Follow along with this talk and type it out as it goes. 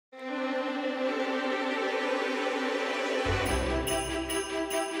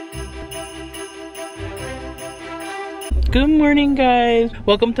Good morning, guys.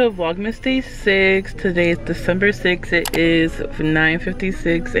 Welcome to Vlogmas Day 6. Today is December 6th. It is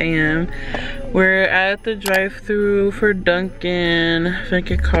 9:56 a.m. We're at the drive-thru for Dunkin'.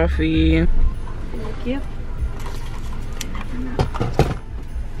 Drinking coffee. Thank you.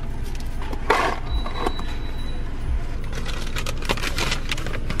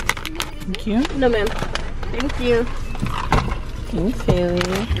 Thank you. No, ma'am. Thank you. Thanks, Haley.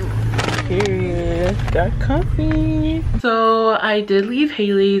 Period. Got coffee. So I did leave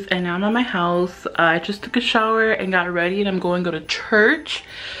Haley's and now I'm at my house. I just took a shower and got ready and I'm going to go to church.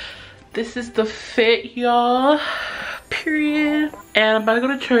 This is the fit, y'all. Period. And I'm about to go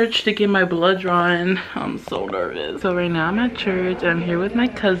to church to get my blood drawn. I'm so nervous. So right now I'm at church and I'm here with my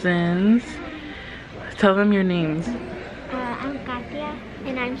cousins. Tell them your names. I'm Katya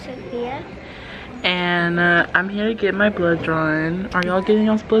and I'm Sophia. And I'm here to get my blood drawn. Are y'all getting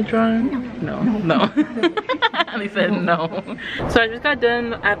y'all's blood drawn? No. They said no. So I just got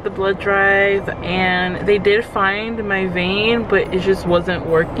done at the blood drive and they did find my vein, but it just wasn't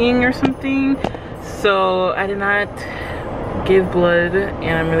working or something. So I did not give blood and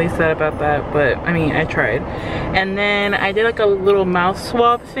I'm really sad about that, but I mean, I tried. And then I did like a little mouth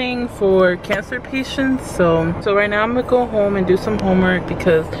swab thing for cancer patients. So right now I'm gonna go home and do some homework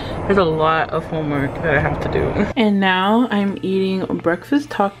because there's a lot of homework that I have to do. And now I'm eating breakfast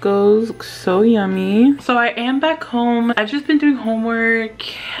tacos. Looks so yummy. So I am back home. I've just been doing homework.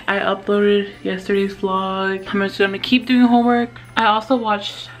 I uploaded yesterday's vlog. I'm just gonna keep doing homework. I also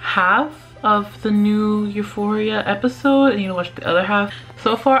watched half of the new Euphoria episode. I need to watch the other half.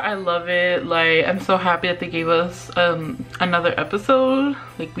 So far I love it. Like, I'm so happy that they gave us another episode.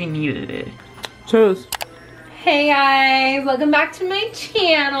 Like, we needed it. Cheers. Hey guys, welcome back to my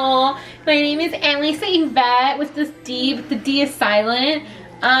channel. My name is Analissa Ivette with this D, but the D is silent.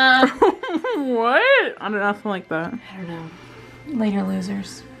 What? I did not sound like that. I don't know. Later,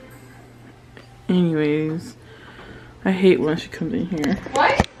 losers. Anyways, I hate when she comes in here.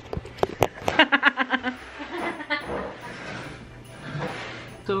 What?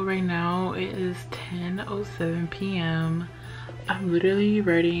 So right now it is 10:07 p.m. I'm literally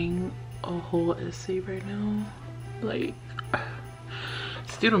writing a whole essay right now. Like,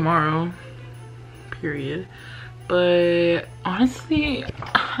 it's due tomorrow, period. But honestly,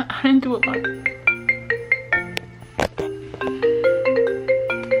 I didn't do a lot.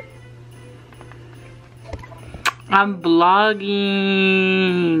 I'm vlogging.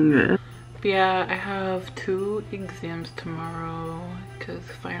 Yeah, I have 2 exams tomorrow because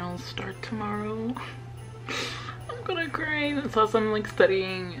finals start tomorrow. I'm gonna cry. Plus I'm like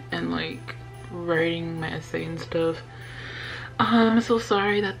studying and like writing my essay and stuff. I'm so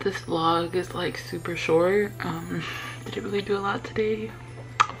sorry that this vlog is like super short. Didn't really do a lot today,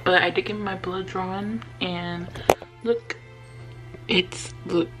 but I did get my blood drawn and look, it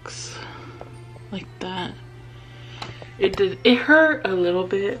looks like that. It hurt a little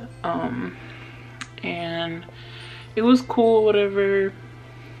bit, and it was cool, whatever.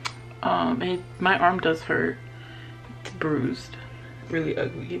 My arm does hurt. It's bruised, really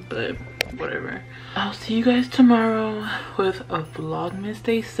ugly, but whatever. I'll see you guys tomorrow with a Vlogmas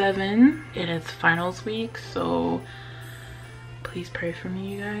Day 7, and it's finals week, so please pray for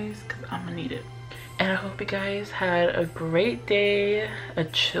me, you guys, because I'm gonna need it. And I hope you guys had a great day, a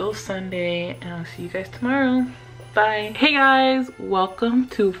chill Sunday, and I'll see you guys tomorrow. Bye. Hey guys, welcome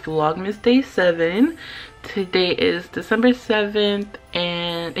to Vlogmas Day 7. Today is December 7th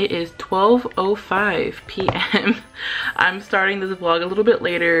and it is 12:05 p.m. I'm starting this vlog a little bit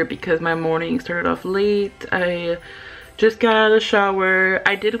later because my morning started off late. I just got out of the shower.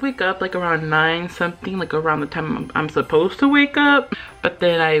 I did wake up like around 9 something, like around the time I'm supposed to wake up, but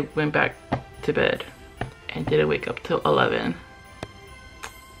then I went back to bed and didn't wake up till 11.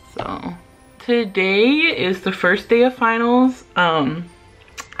 So today is the first day of finals. I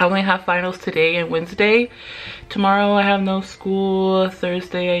only have finals today and Wednesday. Tomorrow I have no school,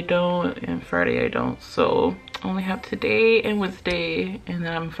 Thursday I don't, and Friday I don't. So I only have today and Wednesday, and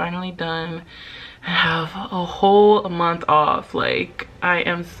then I'm finally done. I have a whole month off. Like, I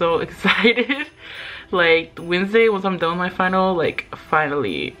am so excited. Like, Wednesday, once I'm done with my final, like,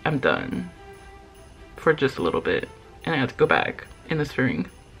 finally I'm done for just a little bit, and I have to go back in the spring.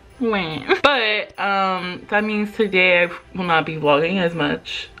 But that means today I will not be vlogging as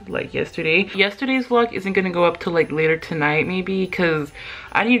much like yesterday. Yesterday's vlog isn't gonna go up till like later tonight maybe, because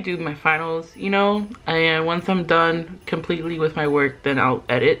I need to do my finals, you know, and once I'm done completely with my work, then I'll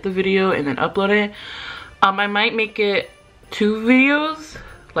edit the video and then upload it. I might make it 2 videos,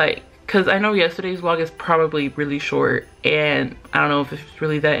 like, because I know yesterday's vlog is probably really short and I don't know if it's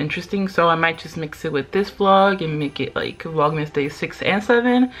really that interesting, so I might just mix it with this vlog and make it like Vlogmas day 6 and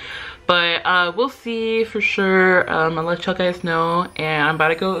 7. But we'll see for sure. I'll let y'all guys know. And I'm about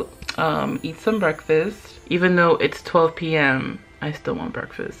to go eat some breakfast. Even though it's 12 p.m. I still want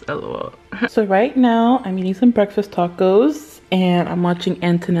breakfast, lol. So right now I'm eating some breakfast tacos and I'm watching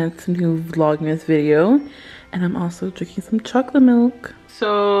Antoinette's new Vlogmas video, and I'm also drinking some chocolate milk.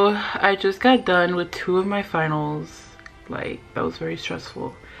 So I just got done with 2 of my finals. Like, that was very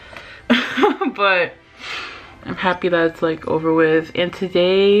stressful. But I'm happy that it's like over with. And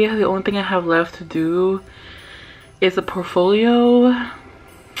today the only thing I have left to do is a portfolio.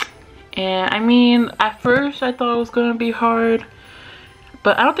 And I mean, at first I thought it was gonna be hard,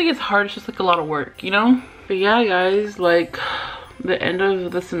 but I don't think it's hard. It's just like a lot of work, you know? But yeah, guys, like the end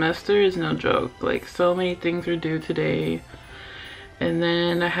of the semester is no joke. Like, so many things are due today. And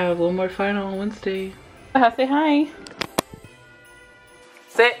then I have one more final on Wednesday. Say hi.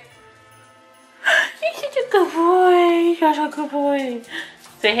 Sit. You're such a good boy. You're such a good boy.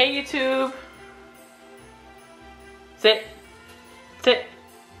 Say hey, YouTube. Sit. Sit.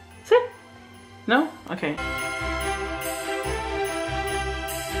 Sit. No? Okay.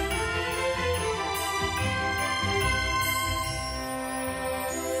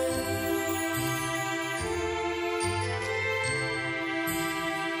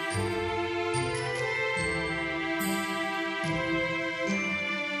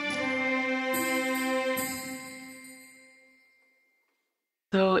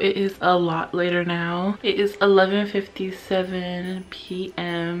 So it is a lot later now. It is 11:57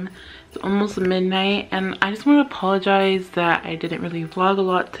 p.m. It's almost midnight, and I just want to apologize that I didn't really vlog a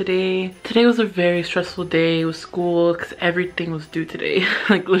lot today. Today was a very stressful day with school because everything was due today.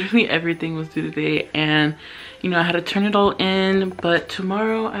 Like, literally everything was due today, and you know, I had to turn it all in. But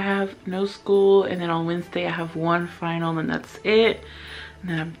tomorrow I have no school, and then on Wednesday I have one final, and that's it. And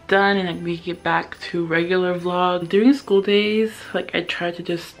then I'm done, and then we get back to regular vlog. During school days, like, I try to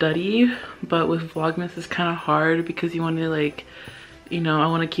just study, but with Vlogmas it's kind of hard because you want to, like, you know, I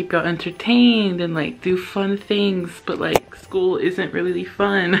want to keep y'all entertained and like do fun things, but like school isn't really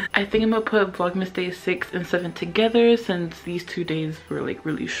fun. I think I'm gonna put Vlogmas day 6 and 7 together since these 2 days were like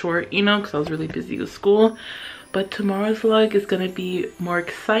really short, you know, because I was really busy with school. But tomorrow's vlog is gonna be more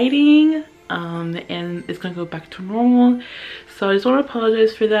exciting. And it's gonna go back to normal. So I just want to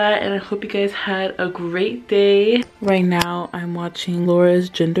apologize for that, and I hope you guys had a great day. Right now I'm watching Laura's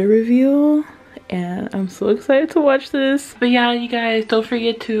gender reveal, and I'm so excited to watch this. But yeah, you guys, don't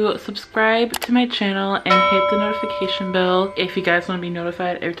forget to subscribe to my channel and hit the notification bell if you guys want to be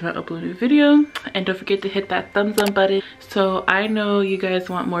notified every time I upload a new video. And don't forget to hit that thumbs up button so I know you guys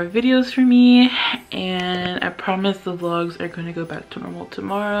want more videos from me. And I promise the vlogs are going to go back to normal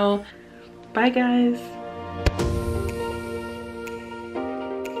tomorrow. Bye guys.